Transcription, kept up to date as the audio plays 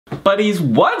Buddies,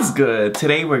 what's good?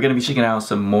 Today we're going to be checking out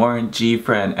some more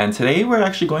Gfriend, and today we're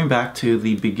actually going back to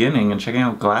the beginning and checking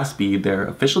out Glass Bead, their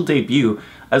official debut,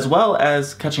 as well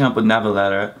as catching up with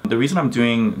Navillera. The reason I'm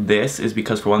doing this is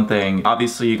because, for one thing,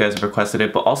 obviously you guys have requested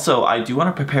it, but also I do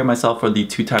want to prepare myself for the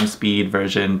 2x speed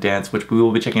version dance, which we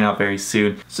will be checking out very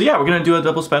soon. So yeah, we're going to do a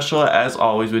double special as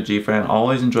always with Gfriend.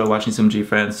 Always enjoy watching some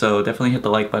Gfriend, so definitely hit the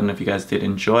like button if you guys did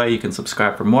enjoy. You can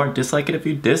subscribe for more, dislike it if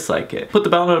you dislike it. Put the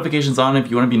bell notifications on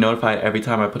if you want to be notified every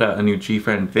time I put out a new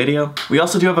Gfriend video. We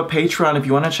also do have a Patreon if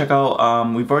you want to check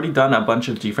out. We've already done a bunch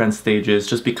of Gfriend stages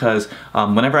just because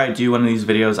whenever I do one of these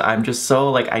videos, I'm just so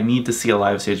like, I need to see a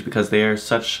live stage because they are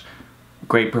such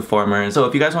great performers. So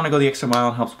if you guys want to go the extra mile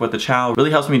and help support the channel, it really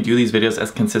helps me do these videos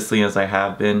as consistently as I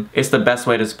have been. It's the best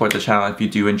way to support the channel if you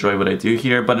do enjoy what I do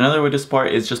here. But another way to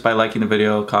support is just by liking the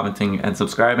video, commenting, and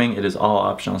subscribing. It is all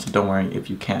optional, so don't worry if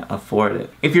you can't afford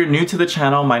it. If you're new to the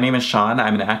channel, my name is Sean.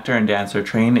 I'm an actor and dancer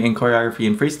trained in choreography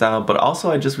and freestyle, but also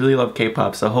I just really love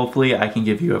K-pop, so hopefully I can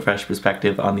give you a fresh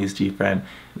perspective on these Gfriend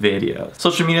videos.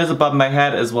 Social media is above my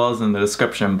head as well as in the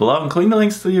description below, including the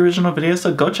links to the original videos,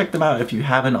 so go check them out if you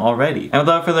haven't already. And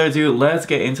without further ado, let's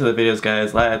get into the videos,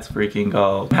 guys. Let's freaking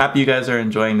go. I'm happy you guys are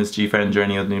enjoying this Gfriend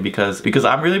journey with me because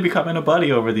I'm really becoming a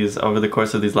buddy over the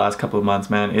course of these last couple of months,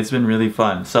 man. It's been really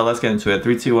fun. So let's get into it.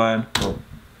 3, 2, 1. Oh.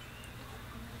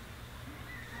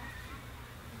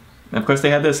 And of course they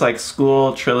had this like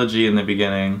school trilogy in the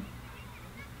beginning.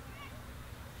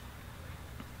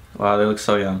 Wow, they look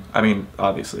so young. I mean,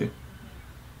 obviously.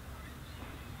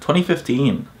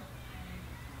 2015.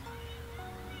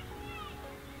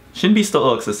 Shinbi still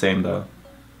looks the same though.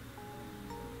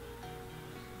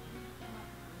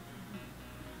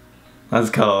 Let's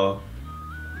go.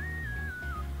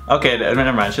 Okay,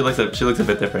 never mind. She looks a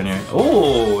bit different here.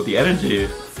 Oh, the energy.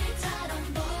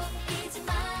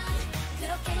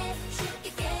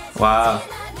 Wow.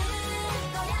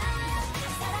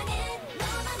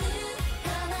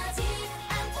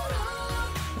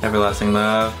 Everlasting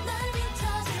Love.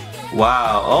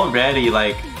 Wow, already,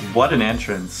 like, what an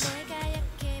entrance.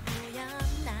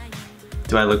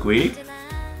 Do I look weak?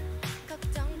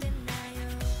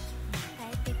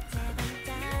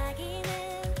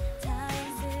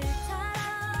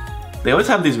 They always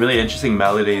have these really interesting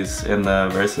melodies in the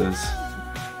verses.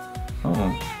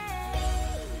 Oh.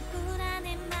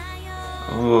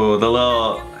 Oh, the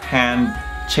little hand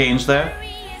change there.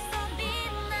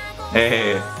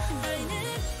 Hey.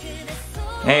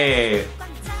 Hey!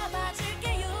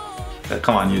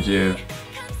 Come on, Yuju.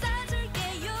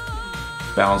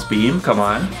 Bounce beam, come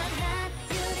on.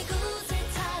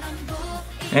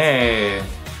 Hey!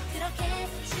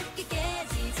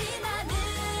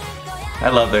 I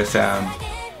love their sound.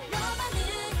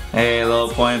 Hey, little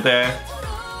point there.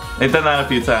 They've done that a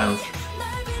few times.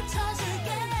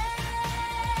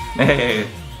 Hey!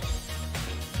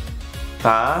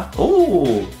 Pa?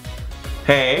 Ooh!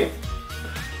 Hey!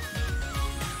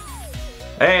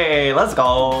 Hey, let's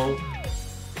go!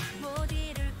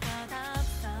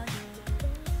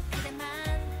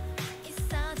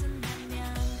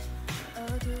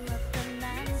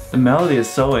 The melody is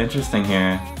so interesting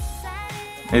here.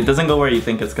 It doesn't go where you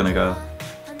think it's gonna go.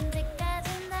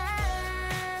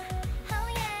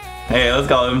 Hey, let's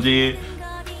go, MG!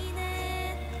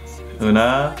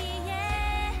 Una?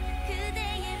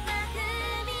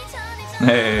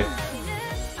 Hey!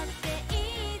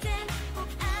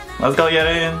 Let's go,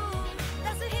 Yerin!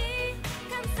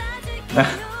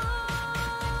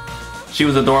 She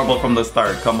was adorable from the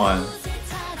start, come on.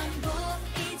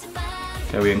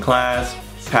 Okay, we in class,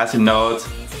 passing notes.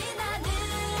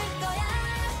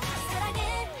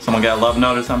 Someone get a love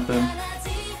note or something?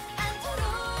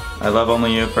 I love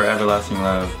only you for everlasting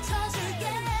love.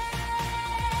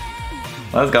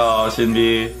 Let's go,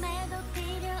 Shinbi.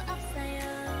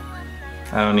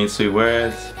 I don't need sweet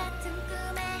words.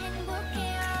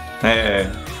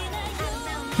 Hey.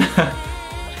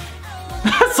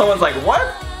 Someone's like, what?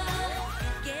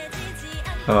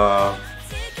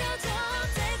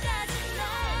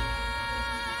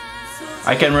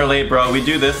 I can relate, bro. We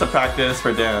do this to practice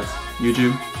for dance.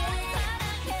 Yuju.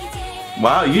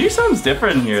 Wow, Yuju sounds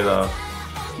different here though.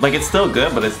 Like, it's still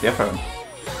good, but it's different.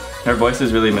 Her voice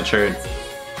is really matured.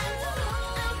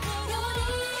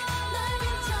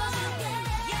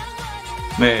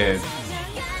 Man.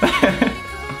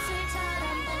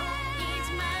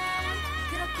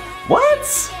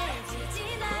 What?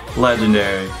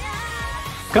 Legendary.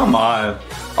 Come on.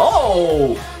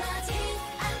 Oh!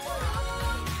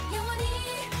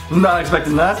 Not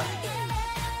expecting that.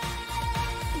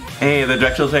 Hey, the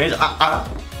directional change.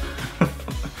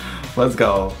 Let's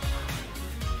go.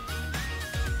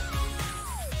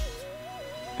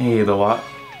 Hey, the what?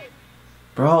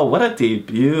 Bro, what a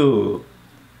debut.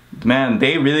 Man,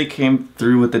 they really came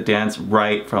through with the dance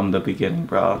right from the beginning,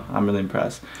 bro. I'm really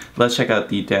impressed. Let's check out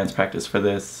the dance practice for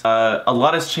this. A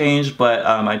lot has changed, but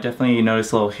I definitely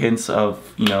noticed little hints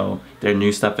of, you know, their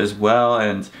new stuff as well.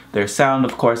 And their sound,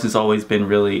 of course, has always been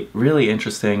really, really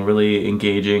interesting, really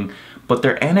engaging. But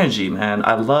their energy, man,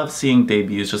 I love seeing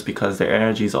debuts just because their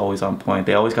energy is always on point.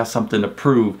 They always got something to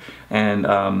prove. And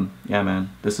yeah, man,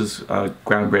 this is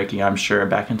groundbreaking, I'm sure,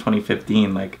 back in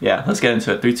 2015. Like, yeah, let's get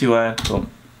into it. 3, 2, 1, boom.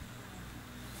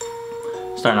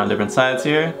 Starting on different sides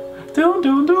here. Doom,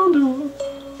 doom, doom, doom.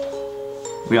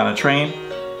 We on a train.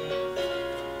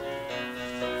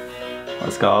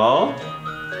 Let's go.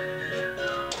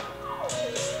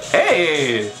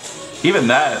 Hey! Even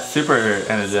that, super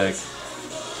energetic.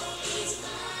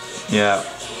 Yeah.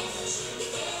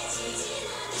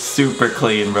 Super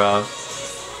clean, bro.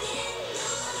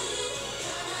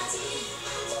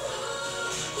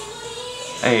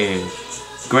 Hey,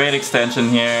 great extension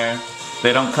here.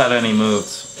 They don't cut any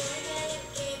moves.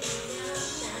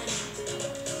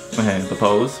 Okay, the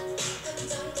pose.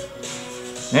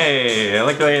 Hey, I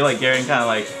like the way like Garen kind of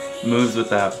like moves with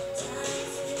that.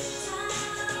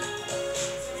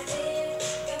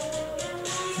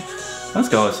 Let's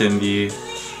go, Cindy.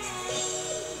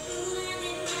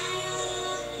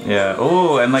 Yeah.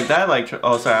 Oh, and like that, like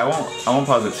oh, sorry, I won't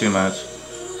pause it too much.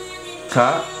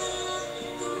 Cut.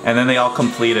 And then they all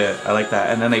complete it. I like that.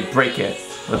 And then they break it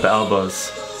with the elbows.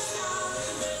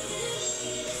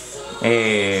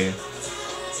 Hey.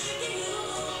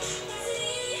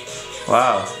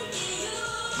 Wow.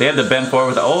 They had to bend forward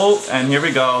with the, oh, and here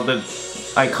we go, the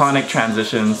iconic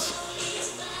transitions.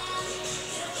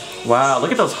 Wow,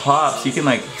 look at those hops. You can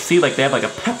like see like they have like a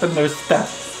pep in their step.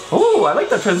 Oh, I like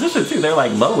that transition too. They're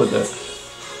like low with it.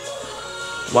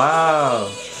 Wow.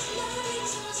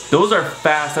 Those are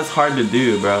fast. That's hard to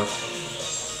do, bro.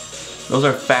 Those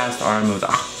are fast arm moves.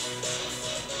 Ah.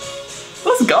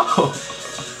 Let's go.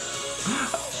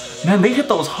 Man, they hit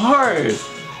those hard.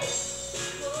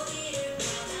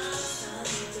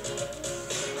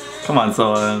 Come on,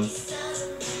 Solan.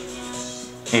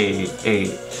 Hey,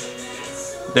 hey.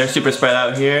 They're super spread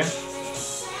out here.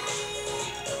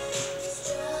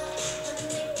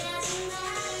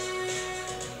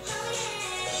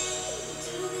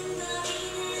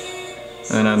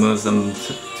 And then I move them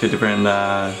to a different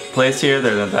place here.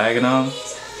 They're in the diagonal.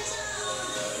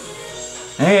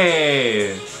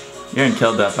 Hey! You're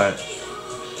killed that part.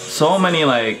 So many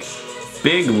like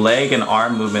big leg and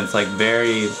arm movements, like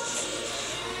very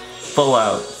full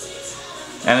out.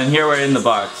 And then here we're in the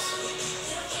box.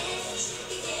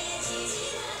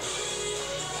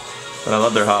 But I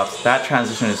love their hops. That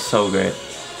transition is so great.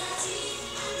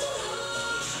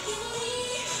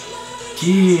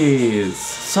 Jeez,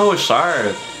 so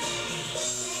sharp.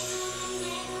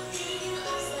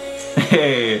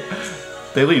 Hey,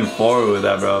 they lean forward with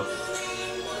that, bro.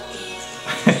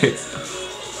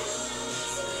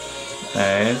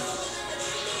 Nice.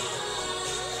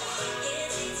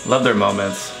 Love their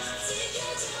moments.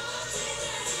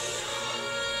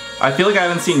 I feel like I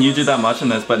haven't seen Yuju that much in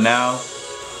this, but now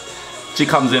she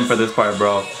comes in for this part,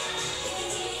 bro.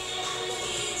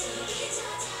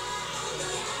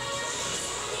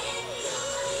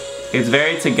 It's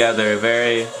very together,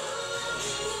 very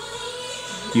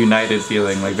united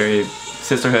feeling, like very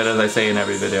sisterhood, as I say in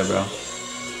every video, bro.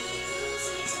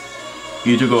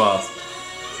 Yuju go off.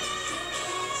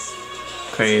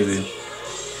 Crazy.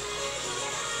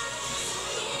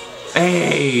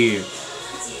 Hey!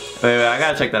 Wait, I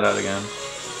gotta check that out again.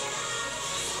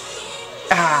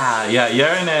 Ah, yeah,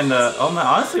 Yaren and, oh man,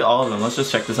 honestly all of them. Let's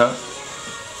just check this out.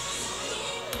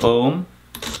 Boom.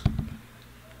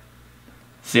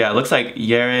 So yeah, it looks like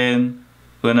Yaren,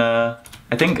 Una,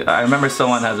 I think, I remember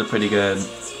someone has a pretty good.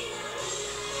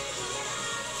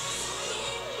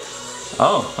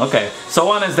 Oh, okay.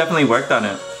 Someone has definitely worked on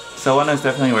it. Someone has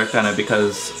definitely worked on it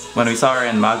because when we saw her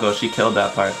in Mago, she killed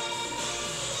that part.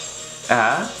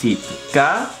 Ah, ti,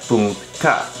 ka, boom,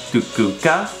 ka, du,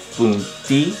 ka, boom,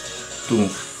 ti, boom.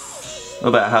 A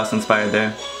little bit of house inspired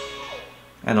there.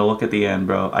 And a look at the end,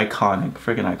 bro. Iconic,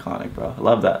 freaking iconic, bro.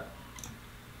 Love that.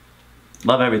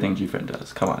 Love everything Gfriend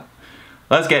does. Come on.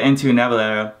 Let's get into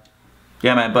Navillera.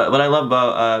 Yeah, man, but what I love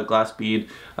about Glass Bead,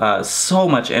 so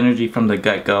much energy from the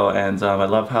get-go, and I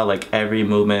love how like every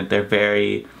movement, they're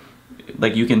very,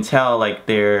 like you can tell like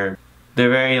they're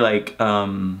very like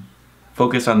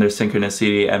focused on their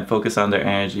synchronicity and focused on their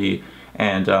energy,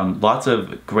 and lots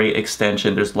of great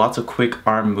extension. There's lots of quick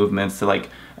arm movements to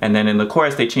like, and then in the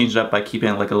chorus they changed it up by keeping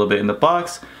it like a little bit in the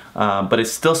box. but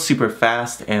it's still super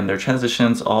fast, and their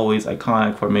transitions always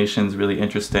iconic, formations really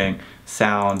interesting,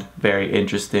 sound very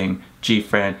interesting,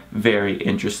 Gfriend very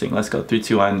interesting. Let's go 3,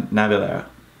 2, 1, Navillera.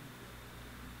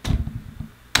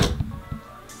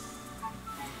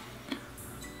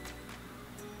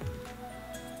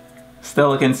 Still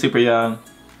looking super young.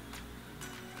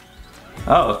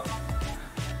 Oh,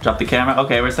 drop the camera.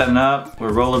 Okay, we're setting up.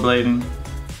 We're rollerblading.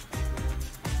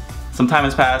 Some time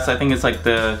has passed. I think it's like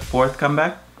the 4th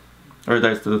comeback, or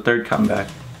there's the 3rd comeback,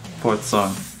 4th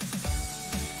song.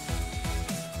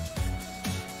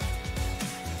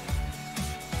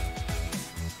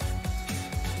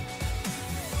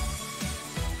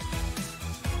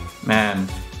 Man,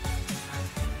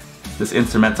 this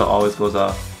instrumental always goes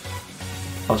off.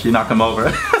 Oh, she knocked him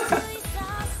over.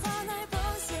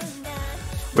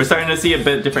 We're starting to see a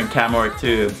bit different camera work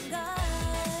too.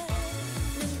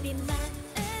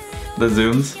 The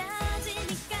zooms.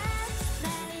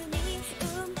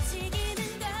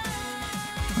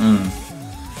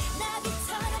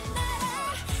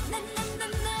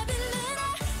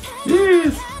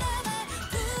 Yes.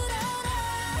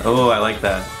 Oh, I like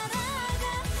that.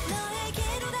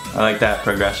 I like that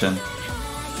progression.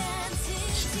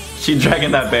 She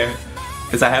dragging that bear.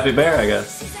 It's a happy bear, I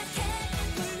guess.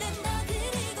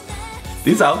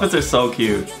 These outfits are so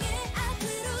cute.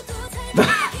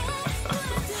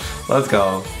 Let's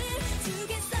go.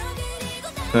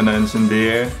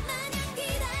 Dear.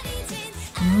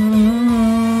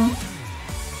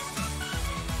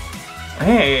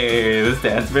 Hey, this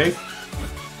dance break.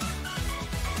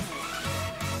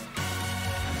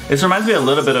 This reminds me a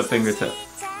little bit of Fingertip.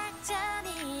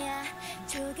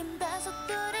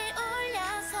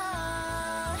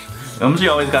 MG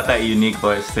always got that unique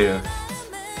voice too.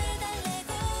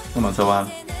 Come on, so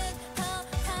on.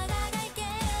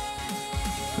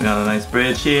 We got a nice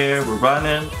bridge here. We're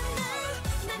running.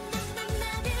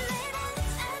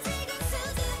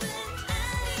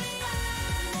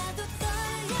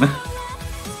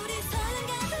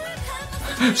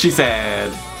 She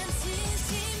said.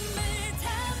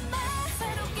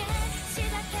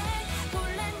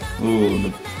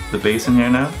 Ooh, the bass in here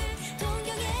now.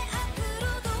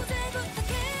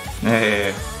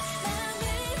 Hey.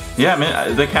 Yeah, I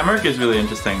mean, the camera work is really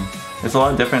interesting. It's a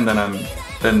lot different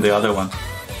than the other one.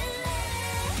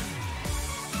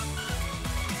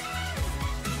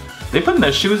 They putting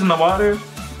their shoes in the water.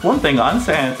 One thing,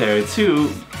 unsanitary. 2,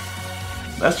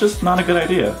 that's just not a good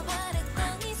idea.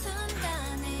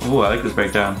 Ooh, I like this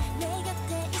breakdown.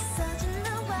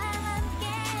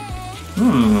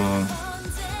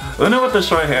 Una with the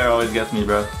short hair always gets me,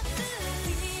 bro.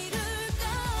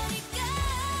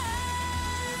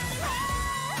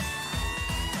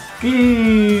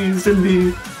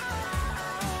 Cindy.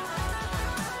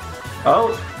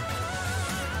 Oh.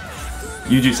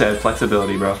 Yuju said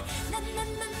flexibility, bro.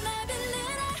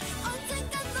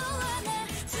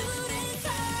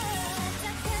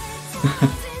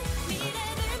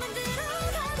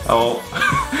 Oh.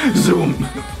 Zoom.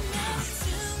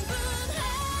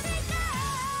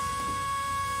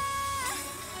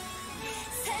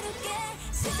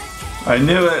 I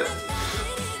knew it.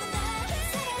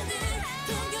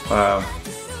 Wow.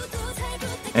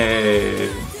 Hey.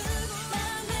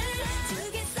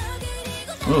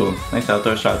 Ooh, nice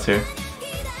outdoor shots here.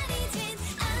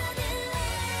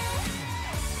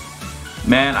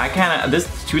 Man, I can't. This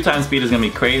 2x speed is gonna be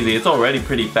crazy. It's already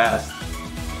pretty fast.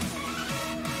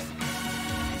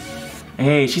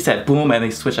 Hey, she said boom, and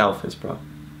they switch outfits, bro.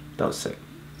 That was sick.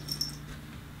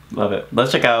 Love it.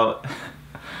 Let's check out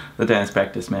the dance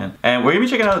practice, man. And we're gonna be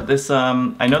checking out this.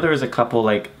 I know there was a couple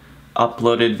like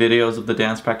uploaded videos of the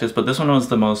dance practice, but this one was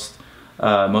the most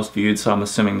viewed, so I'm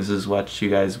assuming this is what you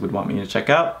guys would want me to check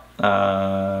out.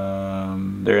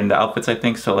 They're in the outfits, I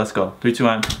think, so let's go. 3, 2,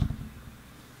 1.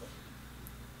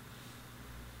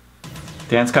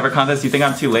 Dance cover contest, you think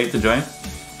I'm too late to join?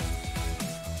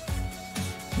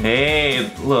 Hey,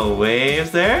 little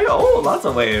waves there. Oh, lots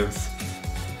of waves.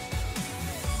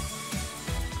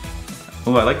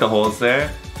 Oh, I like the holes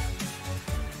there.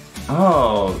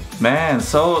 Oh, man,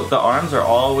 so the arms are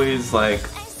always like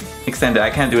extended. I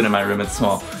can't do it in my room, it's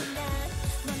small.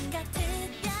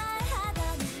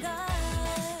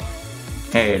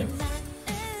 Hey.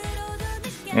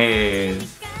 Hey.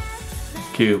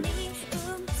 Cute.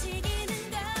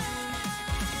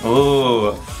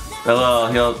 Ooh, the little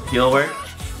heel work.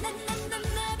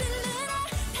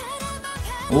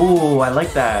 Ooh, I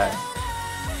like that.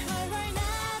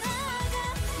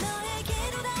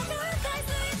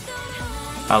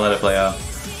 I'll let it play out.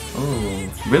 Ooh,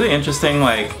 really interesting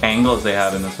like angles they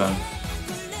have in this one.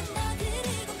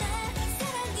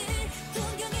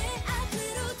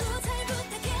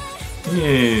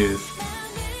 Yes.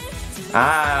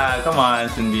 Ah, come on,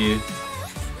 Cindy.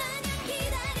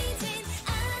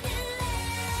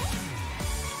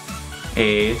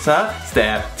 A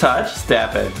step, touch,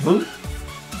 step it. Whoop.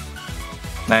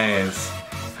 Nice.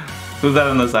 Who's that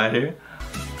on the side here?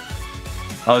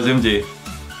 Oh, Zoomji.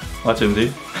 Watch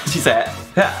Zoomji. She said.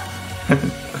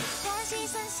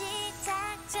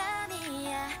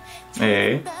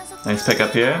 Hey, nice pick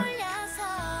up here.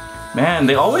 Man,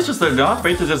 they always just, they're not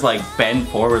afraid to just like bend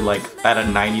forward like at a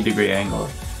 90-degree angle.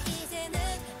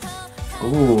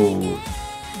 Ooh.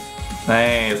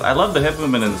 Nice. I love the hip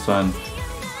movement in this one.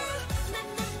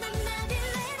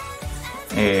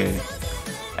 Hey.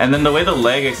 And then the way the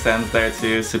leg extends there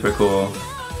too, super cool.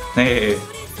 Hey.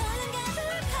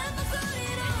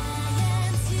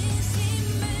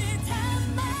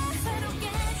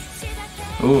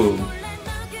 Ooh.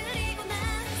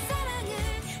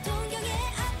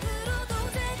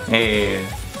 Hey.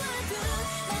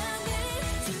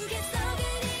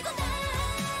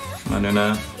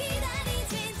 Manuna.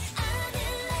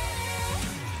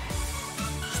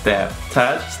 Step,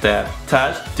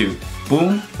 touch, do.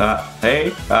 Boom, hey,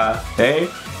 hey.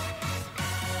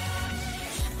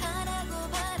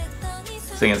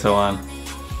 Sing it so on.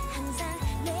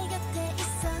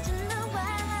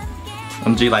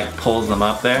 MG like pulls them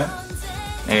up there.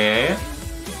 Hey.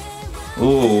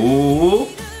 Ooh.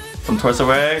 Some torso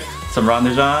work, some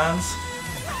rondagens.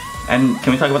 And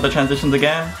can we talk about the transitions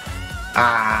again?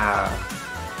 Ah.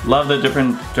 Love the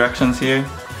different directions here.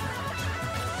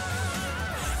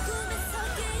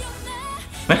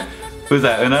 Who's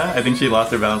that, Una? I think she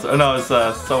lost her balance. Oh no, it's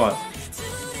someone.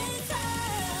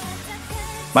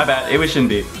 My bad, it was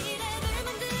Shindy.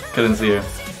 Couldn't see her.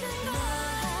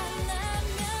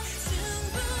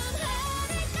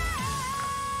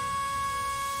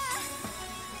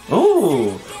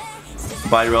 Ooh!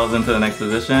 Body rolls into the next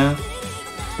position.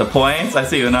 The points, I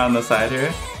see Una on the side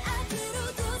here.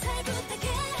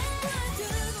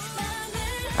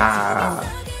 Ah.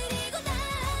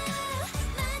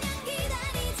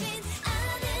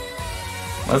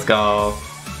 Let's go.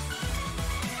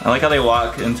 I like how they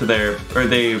walk into their, or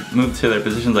they move to their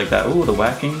positions like that. Ooh, the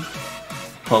whacking.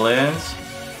 Pull-ins.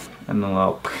 And then a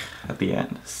little at the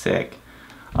end. Sick.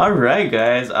 Alright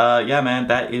guys, yeah man,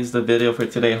 that is the video for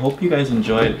today. Hope you guys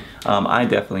enjoyed. I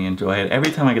definitely enjoyed it.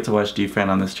 Every time I get to watch Gfriend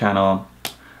on this channel,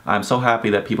 I'm so happy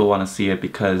that people want to see it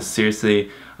because seriously,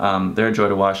 they're a joy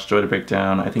to watch, joy to break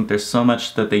down. I think there's so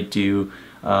much that they do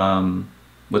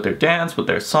with their dance, with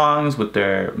their songs, with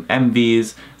their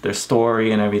MVs, their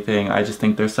story and everything. I just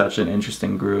think they're such an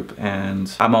interesting group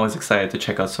and I'm always excited to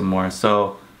check out some more.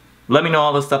 So let me know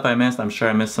all the stuff I missed. I'm sure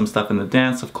I missed some stuff in the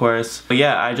dance, of course. But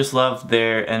yeah, I just love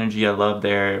their energy. I love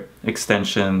their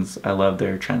extensions. I love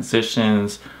their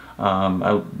transitions.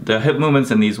 The hip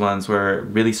movements in these ones were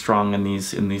really strong in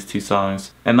these two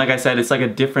songs. And like I said, it's like a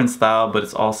different style, but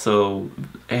it's also,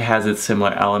 it has its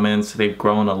similar elements. They've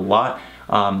grown a lot.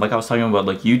 Like I was talking about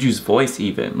like Yuju's voice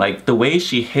even. Like the way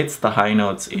she hits the high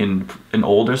notes in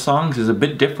older songs is a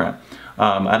bit different.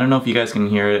 I don't know if you guys can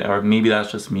hear it or maybe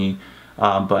that's just me.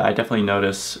 But I definitely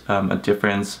notice a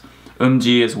difference.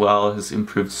 Eumji as well has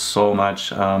improved so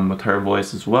much with her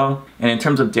voice as well. And in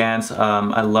terms of dance,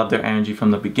 I love their energy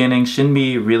from the beginning.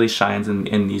 Shinbi really shines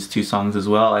in these two songs as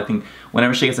well. I think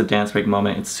whenever she gets a dance break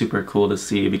moment, it's super cool to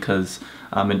see because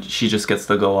she just gets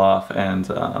to go off. And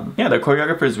yeah, their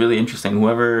choreographer is really interesting.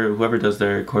 Whoever does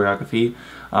their choreography,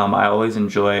 I always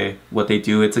enjoy what they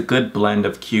do. It's a good blend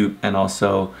of cute and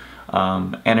also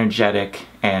energetic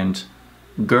and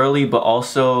girly, but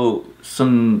also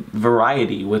some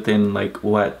variety within like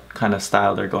what kind of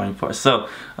style they're going for. So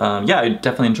yeah, I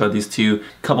definitely enjoyed these two.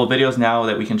 Couple videos now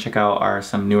that we can check out are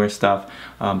some newer stuff.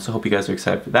 So hope you guys are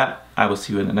excited for that. I will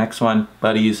see you in the next one.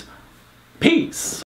 Buddies, peace!